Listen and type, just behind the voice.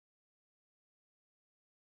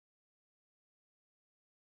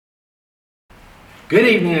Good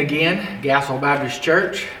evening again, Gassel Baptist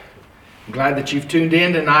Church. I'm glad that you've tuned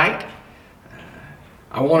in tonight.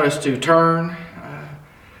 I want us to turn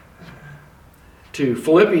to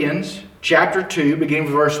Philippians chapter 2, beginning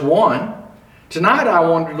with verse 1. Tonight I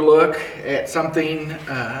wanted to look at something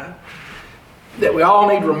that we all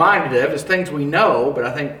need reminded of. It's things we know, but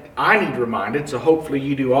I think I need reminded, so hopefully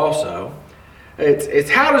you do also. It's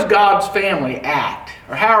how does God's family act?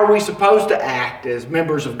 Or how are we supposed to act as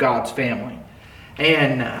members of God's family?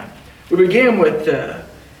 And we begin with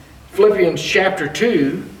Philippians chapter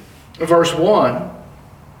 2, verse 1.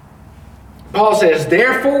 Paul says,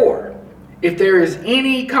 "Therefore, if there is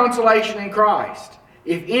any consolation in Christ,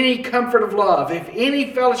 if any comfort of love, if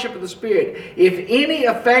any fellowship of the Spirit, if any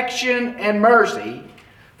affection and mercy,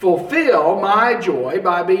 fulfill my joy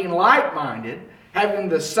by being like-minded, having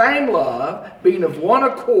the same love, being of one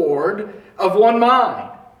accord, of one mind.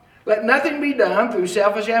 Let nothing be done through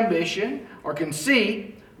selfish ambition or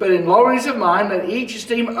conceit, but in lowliness of mind let each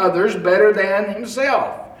esteem others better than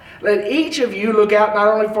himself. Let each of you look out not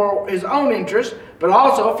only for his own interest, but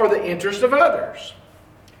also for the interest of others."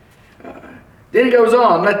 Then he goes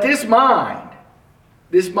on, "Let this mind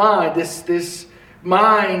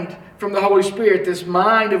from the Holy Spirit, this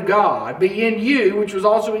mind of God, be in you, which was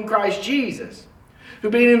also in Christ Jesus, who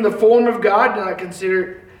being in the form of God did not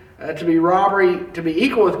consider to be robbery to be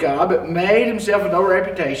equal with God, but made himself of no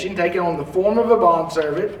reputation, taking on the form of a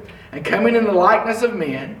bondservant, and coming in the likeness of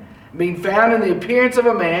men, being found in the appearance of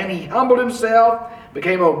a man, he humbled himself,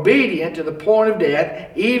 became obedient to the point of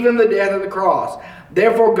death, even the death of the cross.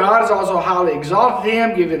 Therefore God has also highly exalted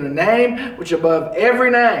him, giving a name which above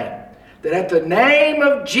every name, that at the name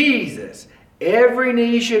of Jesus every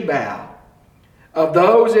knee should bow, of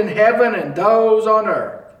those in heaven and those on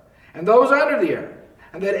earth, and those under the earth,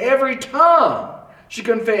 and that every tongue should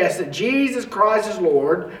confess that Jesus Christ is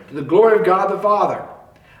Lord, to the glory of God the Father.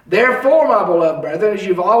 Therefore, my beloved brethren, as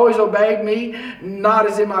you've always obeyed me, not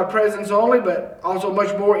as in my presence only, but also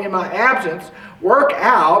much more in my absence, work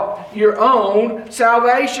out your own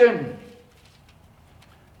salvation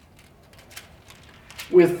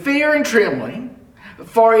with fear and trembling,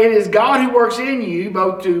 for it is God who works in you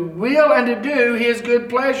both to will and to do his good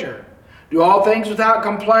pleasure. Do all things without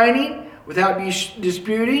complaining, without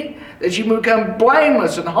disputing, that you may become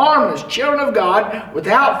blameless and harmless, children of God,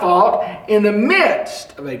 without fault, in the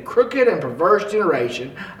midst of a crooked and perverse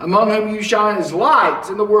generation, among whom you shine as lights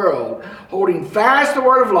in the world, holding fast the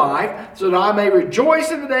word of life, so that I may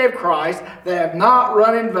rejoice in the day of Christ, that I have not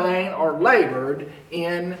run in vain or labored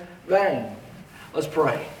in vain." Let's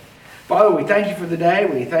pray. Father, we thank you for the day.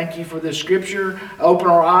 We thank you for this scripture. Open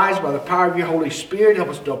our eyes by the power of your Holy Spirit. Help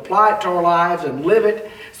us to apply it to our lives and live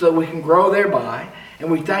it so that we can grow thereby.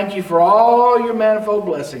 And we thank you for all your manifold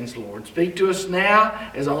blessings, Lord. Speak to us now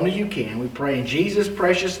as only you can. We pray in Jesus'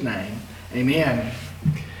 precious name. Amen.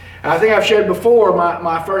 I think I've shared before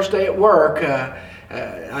my first day at work.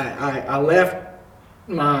 I left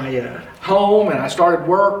my home and I started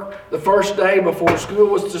work the first day before school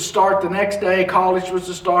was to start the next day, college was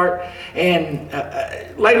to start, and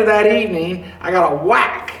later that evening I got a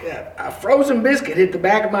whack. A frozen biscuit hit the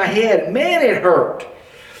back of my head, and man, it hurt.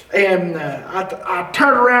 And I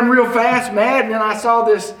turned around real fast, mad, and then I saw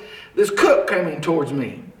this cook coming towards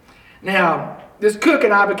me. Now, this cook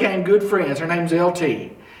and I became good friends. Her name's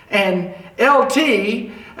LT. And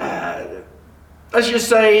LT, let's just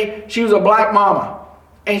say she was a black mama.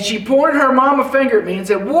 And she pointed her mama finger at me and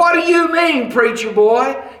said, "What do you mean, preacher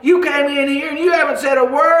boy? You came in here and you haven't said a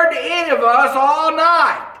word to any of us all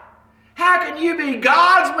night. How can you be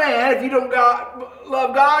God's man if you don't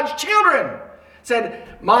love God's children?" Said,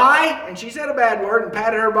 and she said a bad word and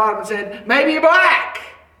patted her bottom and said, "Maybe you're black,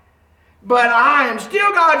 but I am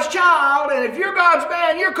still God's child, and if you're God's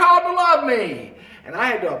man, you're called to love me." And I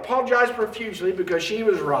had to apologize profusely because she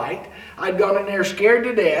was right. I'd gone in there scared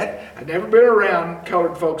to death. I'd never been around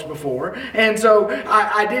colored folks before. And so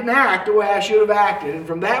I didn't act the way I should have acted. And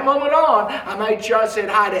from that moment on, I made sure I said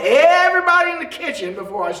hi to everybody in the kitchen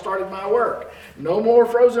before I started my work. No more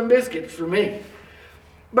frozen biscuits for me.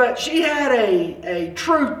 But she had a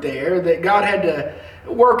truth there that God had to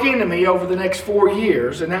work into me over the next 4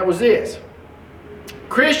 years, and that was this.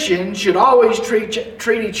 Christians should always treat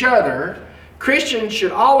each other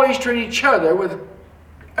with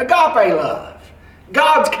agape love,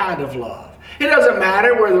 God's kind of love. It doesn't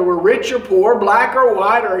matter whether we're rich or poor, black or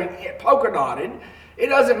white, or polka dotted. It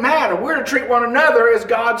doesn't matter. We're to treat one another as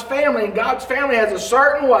God's family, and God's family has a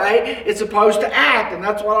certain way it's supposed to act, and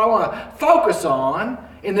that's what I want to focus on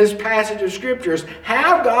in this passage of scriptures.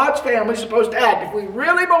 How God's family is supposed to act. If we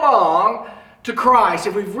really belong to Christ,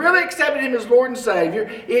 if we've really accepted Him as Lord and Savior,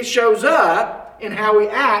 it shows up in how we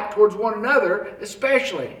act towards one another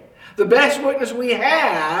especially. The best witness we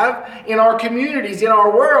have in our communities, in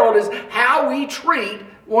our world, is how we treat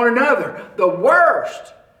one another. The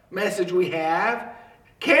worst message we have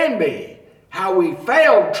can be how we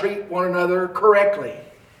fail to treat one another correctly.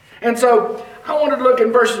 And so I wanted to look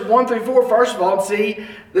in verses 1 through 4 first of all and see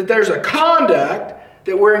that there's a conduct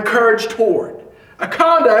that we're encouraged toward. A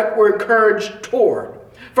conduct we're encouraged toward.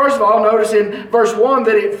 First of all, notice in verse 1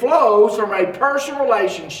 that it flows from a personal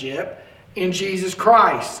relationship in Jesus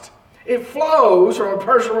Christ. It flows from a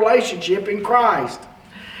personal relationship in Christ.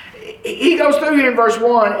 He goes through here in verse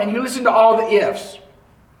 1 and you listen to all the ifs.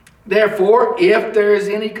 Therefore, if there is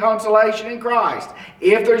any consolation in Christ,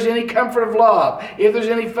 if there's any comfort of love, if there's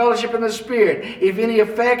any fellowship in the Spirit, if any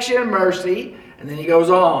affection and mercy, and then he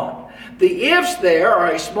goes on. The ifs there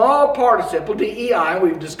are a small participle, DEI,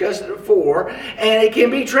 we've discussed it before, and it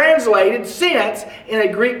can be translated since in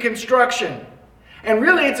a Greek construction. And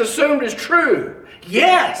really it's assumed as true.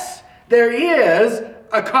 Yes, there is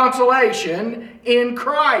a consolation in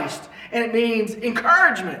Christ, and it means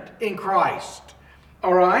encouragement in Christ.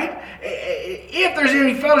 All right? If there's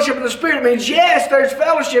any fellowship in the Spirit, it means, yes, there's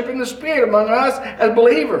fellowship in the Spirit among us as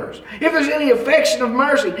believers. If there's any affection of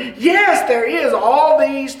mercy, yes, there is all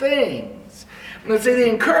these things. And see, the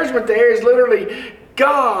encouragement there is literally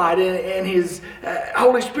God and His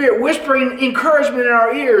Holy Spirit whispering encouragement in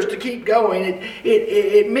our ears to keep going.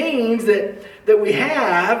 It means that we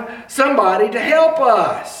have somebody to help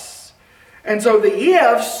us. And so the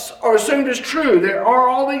ifs are assumed as true. There are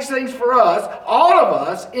all these things for us, all of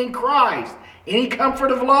us, in Christ. Any comfort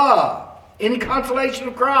of love, any consolation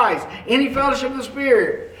of Christ, any fellowship of the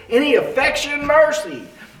Spirit, any affection and mercy.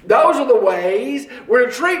 Those are the ways we're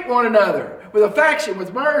to treat one another, with affection,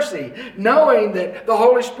 with mercy, knowing that the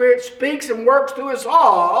Holy Spirit speaks and works through us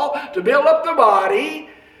all to build up the body,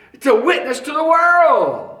 to witness to the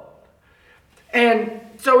world. And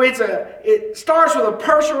so it starts with a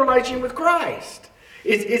personal relationship with Christ.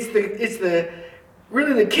 It's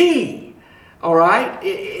really the key. All right?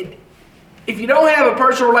 If you don't have a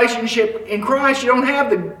personal relationship in Christ, you don't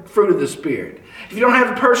have the fruit of the Spirit. If you don't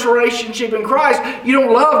have a personal relationship in Christ, you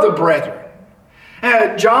don't love the brethren.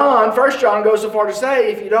 1 John goes so far to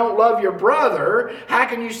say, if you don't love your brother, how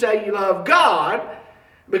can you say you love God?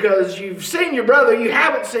 Because you've seen your brother, you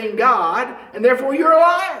haven't seen God, and therefore you're a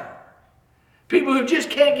liar. People who just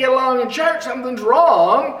can't get along in church, something's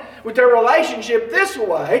wrong with their relationship this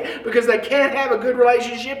way because they can't have a good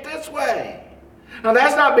relationship this way. Now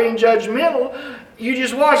that's not being judgmental. You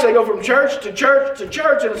just watch, they go from church to church to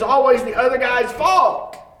church and it's always the other guy's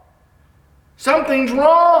fault. Something's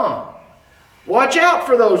wrong. Watch out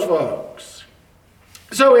for those folks.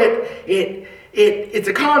 So it's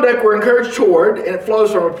a conduct we're encouraged toward, and it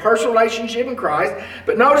flows from a personal relationship in Christ.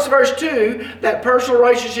 But notice verse 2, that personal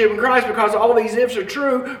relationship in Christ, because all these ifs are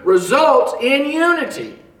true, results in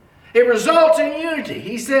unity. It results in unity.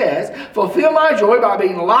 He says, fulfill my joy by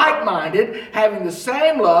being like-minded, having the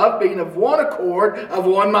same love, being of one accord, of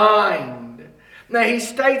one mind. Now he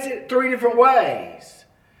states it three different ways.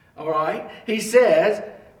 All right? He says,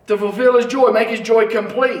 to fulfill his joy, make his joy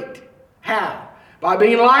complete. How? By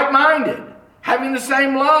being like-minded. Having the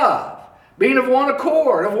same love, being of one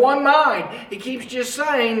accord, of one mind. He keeps just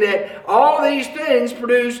saying that all these things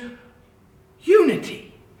produce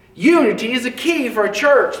unity. Unity is a key for a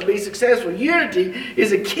church to be successful. Unity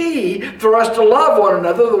is a key for us to love one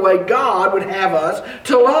another the way God would have us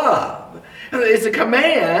to love. It's a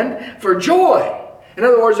command for joy. In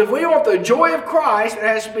other words, if we want the joy of Christ, it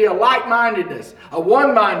has to be a like-mindedness, a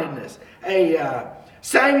one-mindedness, a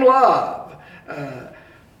same love,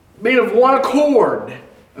 being of one accord,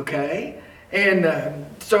 okay? And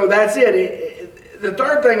so that's it. The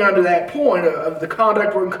third thing under that point of the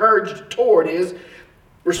conduct we're encouraged toward is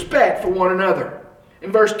respect for one another.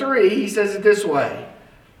 In verse 3, he says it this way.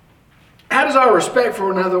 How does our respect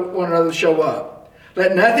for one another show up?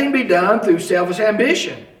 Let nothing be done through selfish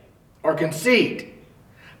ambition or conceit,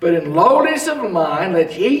 but in lowliness of mind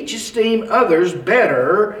let each esteem others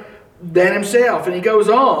better than himself. And he goes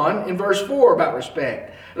on in verse 4 about respect.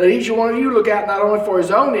 Let each one of you look out not only for his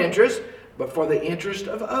own interest, but for the interest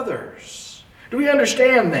of others. Do we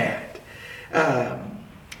understand that?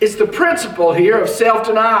 It's the principle here of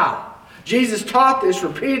self-denial. Jesus taught this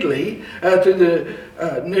repeatedly through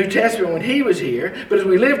the New Testament when he was here. But as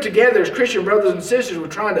we live together as Christian brothers and sisters, we're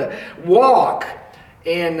trying to walk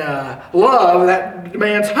in love that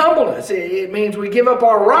demands humbleness. It means we give up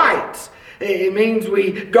our rights. It means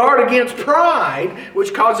we guard against pride,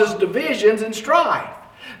 which causes divisions and strife.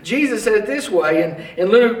 Jesus said it this way in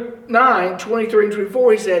Luke 9, 23 and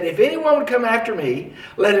 24, he said, if anyone would come after me,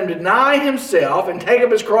 let him deny himself and take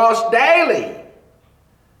up his cross daily.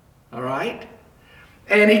 All right?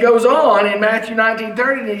 And he goes on in Matthew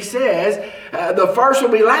 19:30, and he says, the first will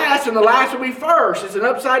be last and the last will be first. It's an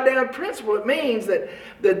upside down principle. It means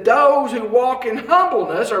that those who walk in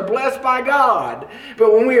humbleness are blessed by God.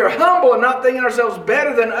 But when we are humble and not thinking ourselves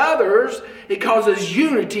better than others, it causes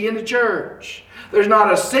unity in the church. There's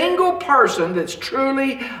not a single person that's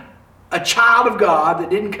truly a child of God that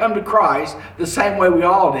didn't come to Christ the same way we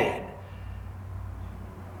all did.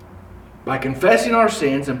 By confessing our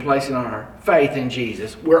sins and placing our faith in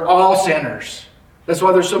Jesus, we're all sinners. That's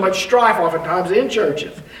why there's so much strife oftentimes in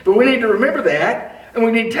churches. But we need to remember that, and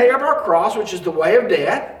we need to take up our cross, which is the way of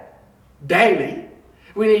death, daily.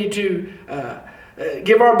 We need to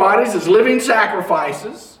give our bodies as living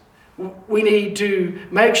sacrifices. We need to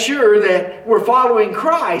make sure that we're following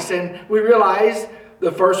Christ, and we realize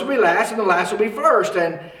the first will be last and the last will be first.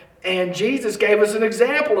 And Jesus gave us an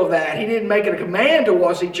example of that. He didn't make it a command to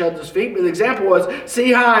wash each other's feet, but the example was,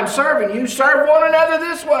 see how I'm serving you, serve one another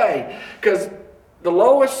this way. Because the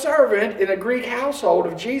lowest servant in a Greek household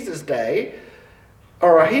of Jesus' day,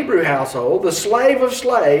 or a Hebrew household, the slave of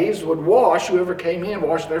slaves would wash whoever came in,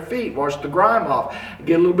 wash their feet, wash the grime off,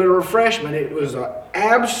 get a little bit of refreshment. It was an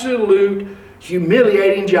absolute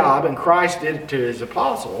humiliating job, and Christ did it to his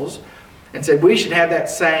apostles and said we should have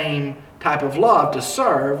that same type of love to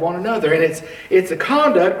serve one another. And it's a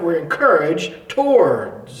conduct we're encouraged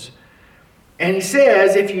towards. And he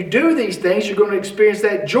says if you do these things, you're going to experience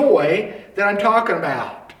that joy that I'm talking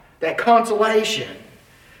about, that consolation.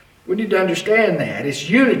 We need to understand that. It's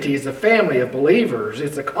unity as a family of believers.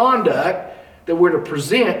 It's a conduct that we're to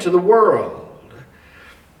present to the world.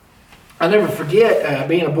 I'll never forget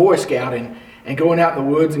being a Boy Scout and going out in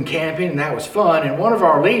the woods and camping, and that was fun. And one of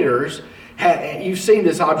our leaders, you've seen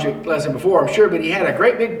this object lesson before, I'm sure, but he had a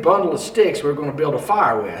great big bundle of sticks we were going to build a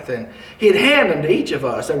fire with. And he'd hand them to each of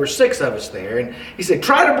us. There were 6 of us there. And he said,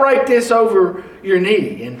 try to break this over your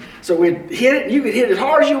knee. And so we'd hit it. You could hit it as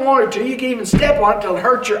hard as you wanted to. You could even step on it until it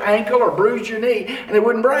hurt your ankle or bruised your knee, and it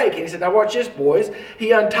wouldn't break. And he said, now watch this, boys.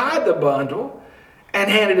 He untied the bundle and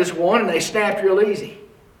handed us one, and they snapped real easy.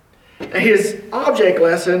 And his object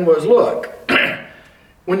lesson was, look,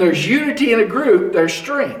 when there's unity in a group, there's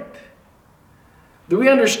strength. Do we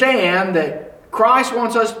understand that Christ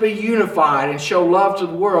wants us to be unified and show love to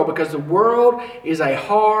the world because the world is a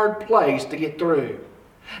hard place to get through?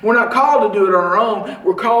 We're not called to do it on our own.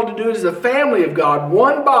 We're called to do it as a family of God,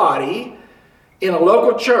 one body in a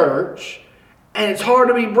local church, and it's hard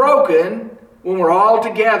to be broken when we're all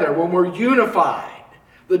together, when we're unified.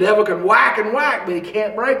 The devil can whack and whack, but he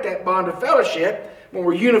can't break that bond of fellowship when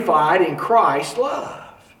we're unified in Christ's love.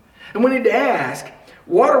 And we need to ask,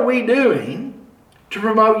 what are we doing to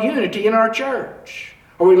promote unity in our church?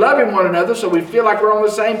 Are we loving one another so we feel like we're on the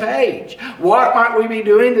same page? What might we be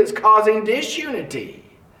doing that's causing disunity?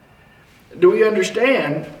 Do we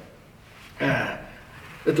understand that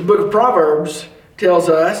the book of Proverbs tells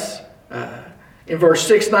us in verse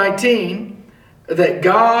 6:19 that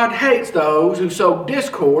God hates those who sow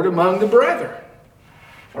discord among the brethren?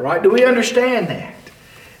 All right, do we understand that?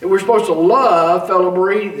 And we're supposed to love fellow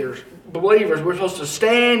believers. We're supposed to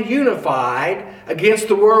stand unified against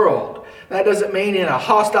the world. That doesn't mean in a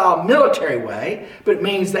hostile military way, but it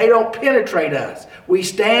means they don't penetrate us. We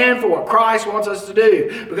stand for what Christ wants us to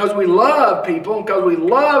do. Because we love people, because we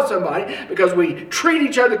love somebody, because we treat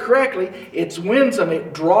each other correctly, it's winsome.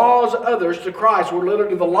 It draws others to Christ. We're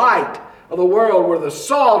literally the light of the world. We're the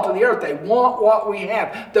salt of the earth. They want what we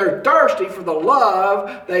have. They're thirsty for the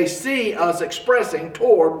love they see us expressing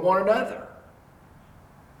toward one another.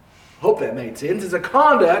 Hope that made sense. It's a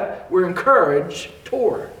conduct we're encouraged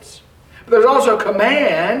towards. But there's also a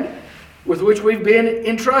command with which we've been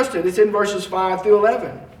entrusted. It's in verses 5 through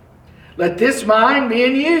 11. Let this mind be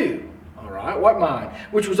in you. All right, what mind?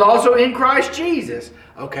 Which was also in Christ Jesus.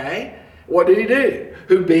 Okay, what did he do?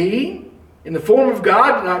 Who being in the form of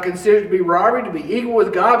God did not consider it to be robbery to be equal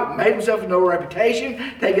with God, but made himself of no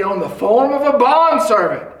reputation, taking on the form of a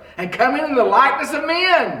bondservant, and coming in the likeness of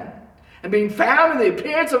men. And being found in the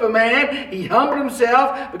appearance of a man, he humbled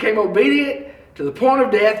himself, became obedient to the point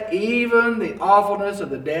of death, even the awfulness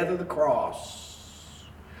of the death of the cross.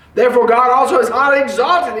 Therefore God also has highly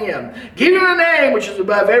exalted him, giving him a name which is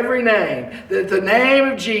above every name, that at the name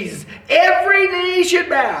of Jesus every knee should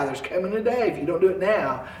bow. There's coming a day, if you don't do it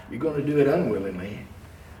now, you're going to do it unwillingly.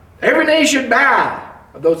 Every knee should bow,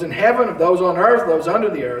 of those in heaven, of those on earth, of those under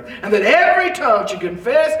the earth, and that every tongue should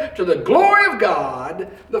confess to the glory of God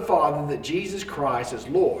the Father that Jesus Christ is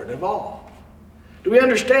Lord of all. Do we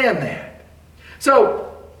understand that?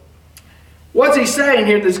 So, What's he saying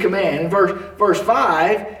here in this command? In verse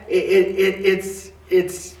 5, it's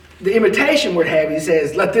the imitation we're having. He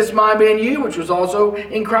says, let this mind be in you, which was also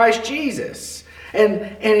in Christ Jesus.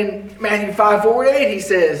 And in Matthew 5:48, he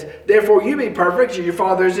says, therefore you be perfect, as your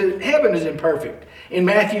Father in heaven is imperfect. In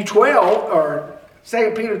Matthew 12, or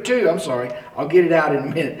 2 Peter 2, I'm sorry, I'll get it out in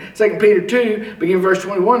a minute. 2 Peter 2, beginning verse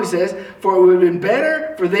 21, it says, for it would have been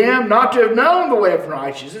better for them not to have known the way of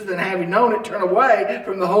righteousness than having known it, turn away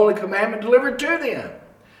from the holy commandment delivered to them.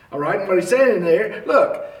 All right, and what he's saying in there,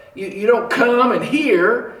 look, you don't come and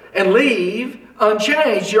hear and leave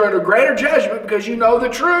unchanged. You're under greater judgment because you know the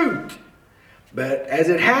truth. But as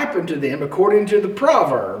it happened to them, according to the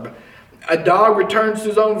proverb, a dog returns to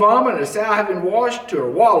his own vomit, and a sow having washed to her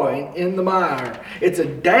wallowing in the mire. It's a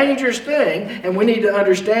dangerous thing, and we need to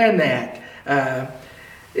understand that.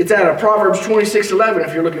 It's out of Proverbs 26:11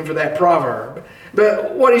 if you're looking for that proverb.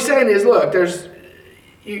 But what he's saying is, look,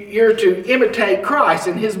 you're to imitate Christ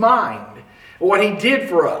in his mind, what he did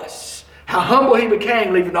for us. How humble he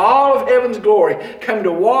became, leaving all of heaven's glory, coming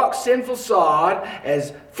to walk sinful sod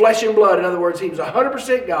as flesh and blood. In other words, he was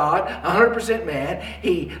 100% God, 100% man.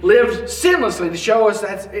 He lived sinlessly to show us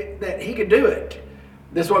that he could do it.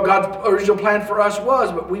 That's what God's original plan for us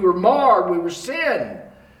was. But we were marred, we were sin.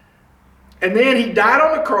 And then he died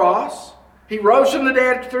on the cross. He rose from the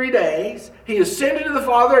dead after 3 days. He ascended to the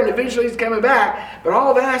Father, and eventually he's coming back. But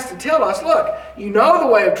all that's to tell us, look, you know the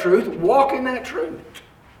way of truth, walk in that truth.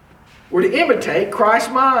 We're to imitate Christ's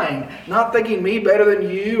mind, not thinking me better than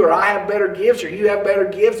you, or I have better gifts, or you have better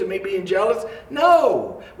gifts, and me being jealous.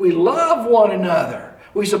 No, we love one another.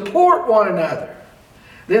 We support one another.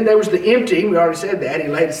 Then there was the emptying. We already said that. He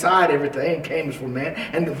laid aside everything and came as one man.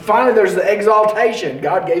 And then finally there's the exaltation.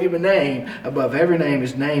 God gave him a name above every name.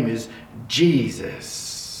 His name is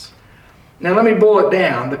Jesus. Now let me boil it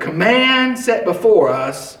down. The command set before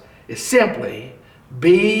us is simply,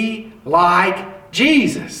 be like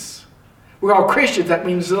Jesus. We're all Christians. That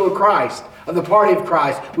means the little Christ, of the party of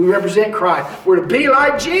Christ. We represent Christ. We're to be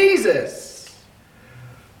like Jesus.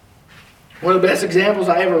 One of the best examples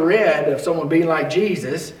I ever read of someone being like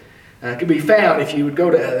Jesus could be found if you would go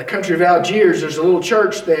to the country of Algiers. There's a little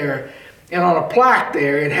church there, and on a plaque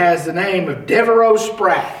there it has the name of Devereux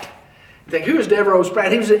Spratt. You think, who is Devereux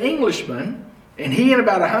Spratt? He was an Englishman, and he and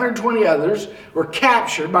about 120 others were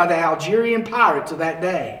captured by the Algerian pirates of that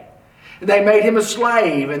day. They made him a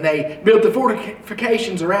slave, and they built the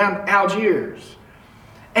fortifications around Algiers.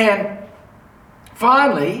 And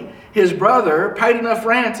finally, his brother paid enough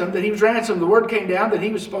ransom that he was ransomed. The word came down that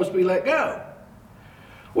he was supposed to be let go.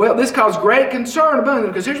 Well, this caused great concern among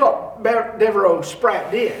them, because here's what Devereux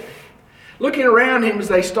Spratt did. Looking around him as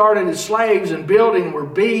they started as slaves and building, were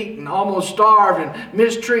beat and almost starved and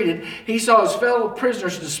mistreated, he saw his fellow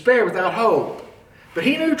prisoners despair without hope. But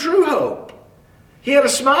he knew true hope. He had a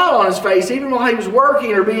smile on his face even while he was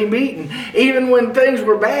working or being beaten. Even when things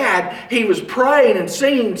were bad, he was praying and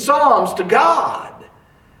singing psalms to God.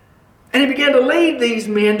 And he began to lead these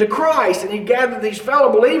men to Christ. And he gathered these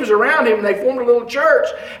fellow believers around him, and they formed a little church.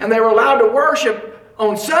 And they were allowed to worship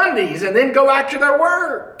on Sundays and then go back to their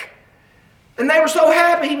work. And they were so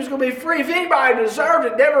happy he was going to be free. If anybody deserved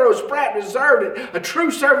it, Devereux Spratt deserved it. A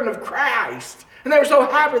true servant of Christ. And they were so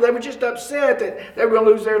happy, they were just upset that they were going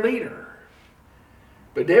to lose their leader.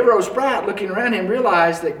 But Devereux Spratt, looking around him,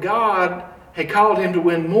 realized that God had called him to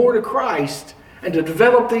win more to Christ and to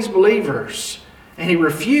develop these believers. And he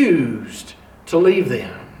refused to leave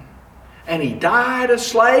them. And he died a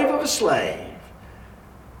slave of a slave,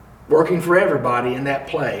 working for everybody in that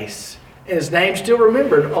place. And his name's still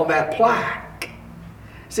remembered on that plaque.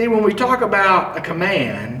 See, when we talk about a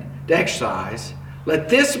command to exercise, let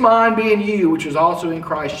this mind be in you, which was also in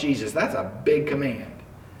Christ Jesus. That's a big command.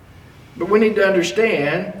 But we need to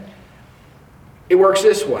understand it works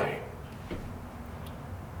this way.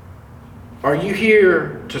 Are you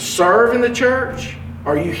here to serve in the church?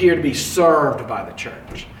 Or are you here to be served by the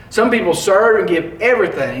church? Some people serve and give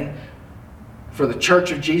everything for the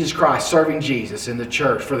church of Jesus Christ, serving Jesus in the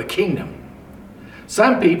church, for the kingdom.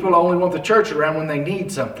 Some people only want the church around when they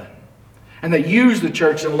need something. And they use the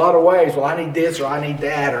church in a lot of ways. Well, I need this or I need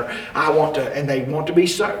that, or I want to, and they want to be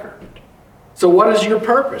served. So what is your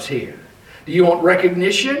purpose here? Do you want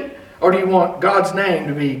recognition, or do you want God's name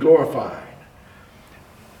to be glorified?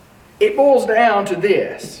 It boils down to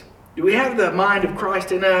this. Do we have the mind of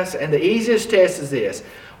Christ in us? And the easiest test is this.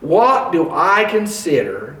 What do I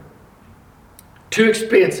consider too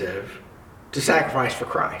expensive to sacrifice for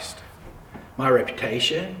Christ? My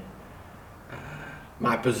reputation,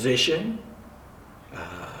 my position,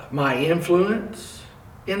 my influence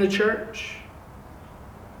in the church?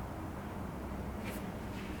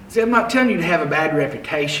 See, I'm not telling you to have a bad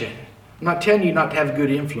reputation. I'm not telling you not to have a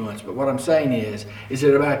good influence, but what I'm saying is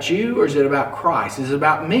it about you or is it about Christ? Is it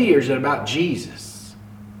about me or is it about Jesus?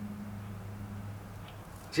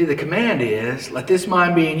 See, the command is, let this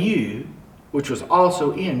mind be in you, which was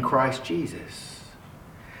also in Christ Jesus.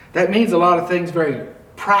 That means a lot of things very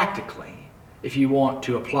practically if you want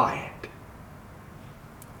to apply it.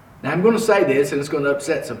 Now, I'm going to say this, and it's going to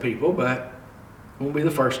upset some people, but it won't be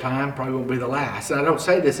the first time, probably won't be the last. And I don't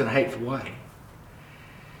say this in a hateful way.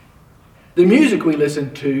 The music that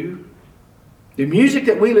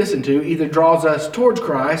we listen to either draws us towards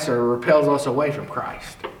Christ or repels us away from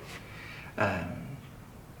Christ.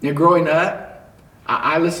 Growing up,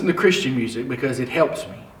 I listen to Christian music because it helps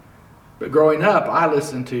me. But growing up, I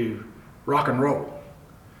listened to rock and roll,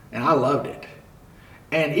 and I loved it.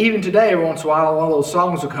 And even today, every once in a while, one of those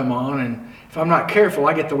songs will come on, and if I'm not careful,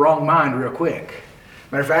 I get the wrong mind real quick.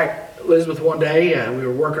 Matter of fact, Elizabeth, one day, we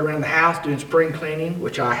were working around the house doing spring cleaning,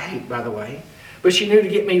 which I hate, by the way. But she knew to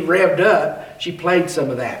get me revved up, she played some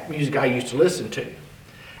of that music I used to listen to.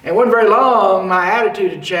 And it wasn't very long, my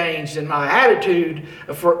attitude had changed, and my attitude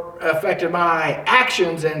affected my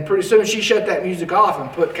actions, and pretty soon she shut that music off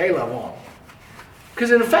and put K-Love on.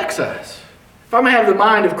 Because it affects us. If I'm going to have the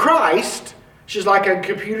mind of Christ, it's just like a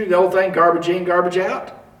computer, the whole thing, garbage in, garbage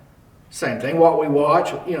out. Same thing, what we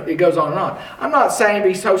watch, it goes on and on. I'm not saying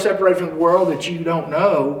be so separated from the world that you don't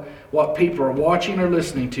know what people are watching or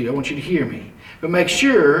listening to. I want you to hear me. But make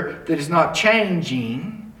sure that it's not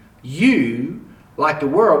changing you like the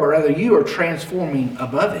world, but rather you are transforming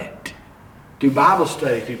above it. Through Bible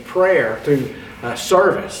study, through prayer, through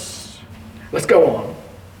service. Let's go on.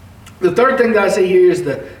 The third thing that I see here is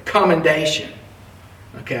the commendation,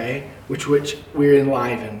 okay, which we're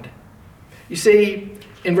enlivened. You see,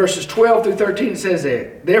 in verses 12 through 13 it says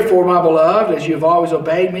that, therefore, my beloved, as you have always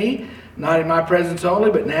obeyed me, not in my presence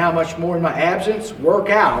only, but now much more in my absence,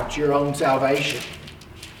 work out your own salvation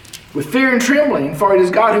with fear and trembling, for it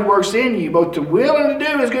is God who works in you, both to will and to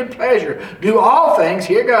do his good pleasure. Do all things,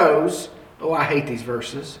 here goes, oh, I hate these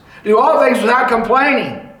verses. Do all things without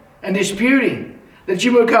complaining and disputing, that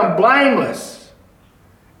you may become blameless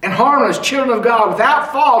and harmless children of God,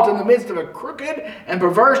 without fault in the midst of a crooked and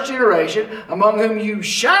perverse generation, among whom you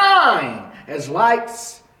shine as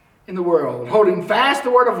lights in the world, holding fast the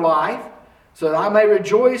word of life, so that I may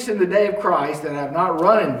rejoice in the day of Christ, that I have not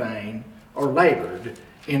run in vain or labored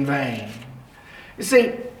in vain. You see,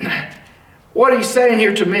 what he's saying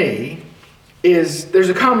here to me is there's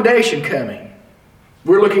a commendation coming.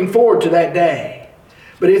 We're looking forward to that day.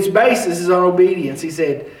 But its basis is on obedience. He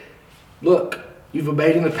said, look, you've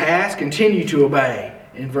obeyed in the past, continue to obey.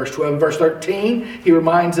 In verse 12 and verse 13, he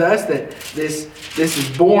reminds us that this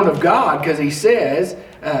is born of God, because he says,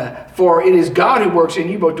 for it is God who works in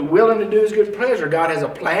you both to will and to do his good pleasure. God has a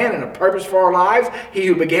plan and a purpose for our lives. He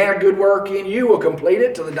who began a good work in you will complete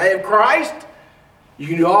it to the day of Christ. You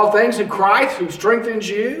can do all things in Christ who strengthens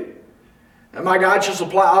you. And my God shall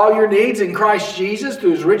supply all your needs in Christ Jesus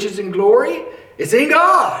through his riches and glory. It's in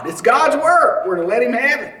God. It's God's work. We're to let him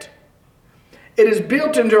have it. It is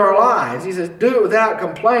built into our lives. He says, do it without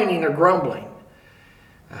complaining or grumbling.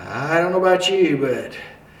 I don't know about you, but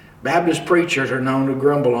Baptist preachers are known to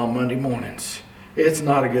grumble on Monday mornings. It's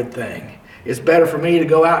not a good thing. It's better for me to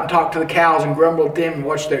go out and talk to the cows and grumble at them and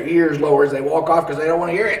watch their ears lower as they walk off because they don't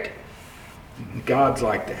want to hear it. God's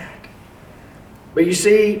like that. But you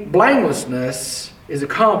see, blamelessness is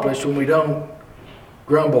accomplished when we don't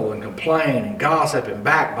grumble and complain and gossip and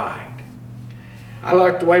backbite. I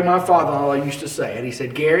like the way my father-in-law used to say it. He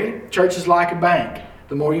said, Gary, church is like a bank.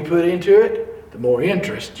 The more you put into it, the more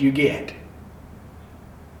interest you get.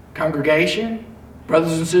 Congregation,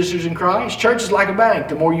 brothers and sisters in Christ, church is like a bank.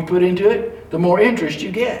 The more you put into it, the more interest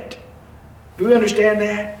you get. Do we understand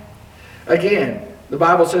that? Again, the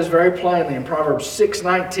Bible says very plainly in Proverbs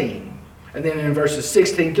 6:19, and then in verses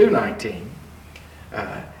 16 through 19,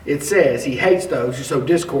 it says, he hates those who sow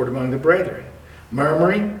discord among the brethren.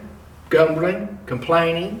 Murmuring, grumbling,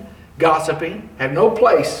 complaining, gossiping have no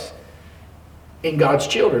place in God's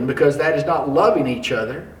children, because that is not loving each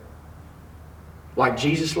other like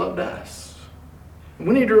Jesus loved us. And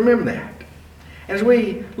we need to remember that. As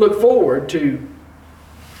we look forward to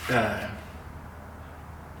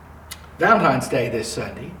Valentine's Day this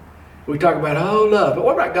Sunday, we talk about, love. But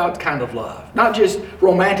what about God's kind of love? Not just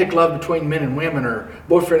romantic love between men and women, or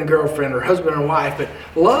boyfriend and girlfriend, or husband and wife, but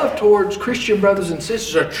love towards Christian brothers and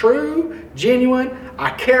sisters, a true, genuine, I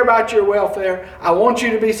care about your welfare, I want you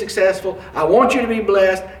to be successful, I want you to be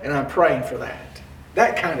blessed, and I'm praying for that.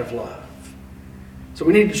 That kind of love. So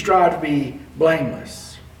we need to strive to be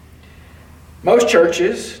blameless. Most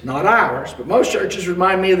churches, not ours, but most churches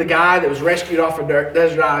remind me of the guy that was rescued off a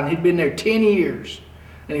desert island. He'd been there 10 years.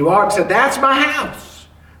 And he walked and said, "That's my house."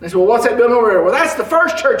 And they said, "Well, what's that building over there?" "Well, that's the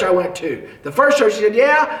first church I went to." The first church, he said,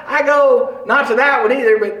 "Yeah, I go not to that one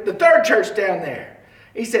either, but the third church down there."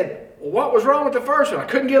 He said, "Well, what was wrong with the first one? I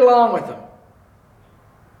couldn't get along with them."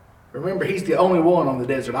 Remember, he's the only one on the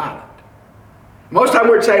desert island. Most of the time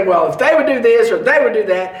we're saying, well, if they would do this or they would do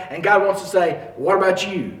that, and God wants to say, "What about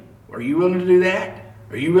you? Are you willing to do that?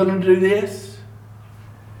 Are you willing to do this?"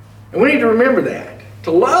 And we need to remember that.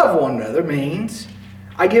 To love one another means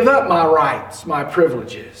I give up my rights, my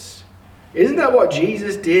privileges. Isn't that what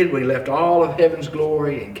Jesus did when he left all of heaven's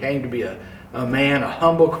glory and came to be a man, a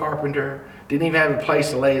humble carpenter, didn't even have a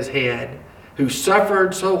place to lay his head, who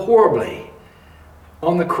suffered so horribly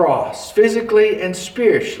on the cross, physically and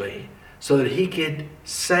spiritually, so that he could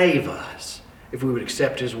save us if we would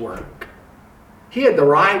accept his work? He had the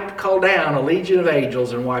right to call down a legion of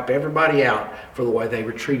angels and wipe everybody out for the way they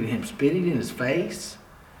were treating him, spitting in his face,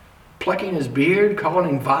 plucking his beard, calling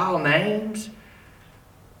him vile names.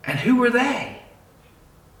 And who were they?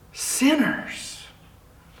 Sinners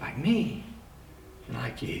like me and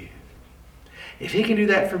like you. If he can do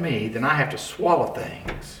that for me, then I have to swallow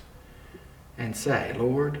things and say,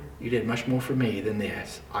 "Lord, you did much more for me than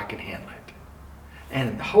this. I can handle it."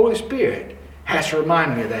 And the Holy Spirit has to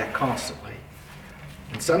remind me of that constantly.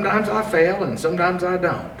 And sometimes I fail and sometimes I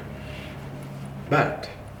don't. But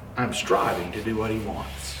I'm striving to do what he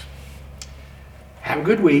wants. Have a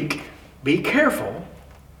good week. Be careful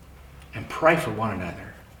and pray for one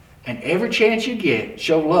another. And every chance you get,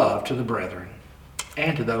 show love to the brethren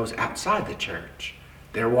and to those outside the church.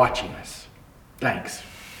 They're watching us. Thanks.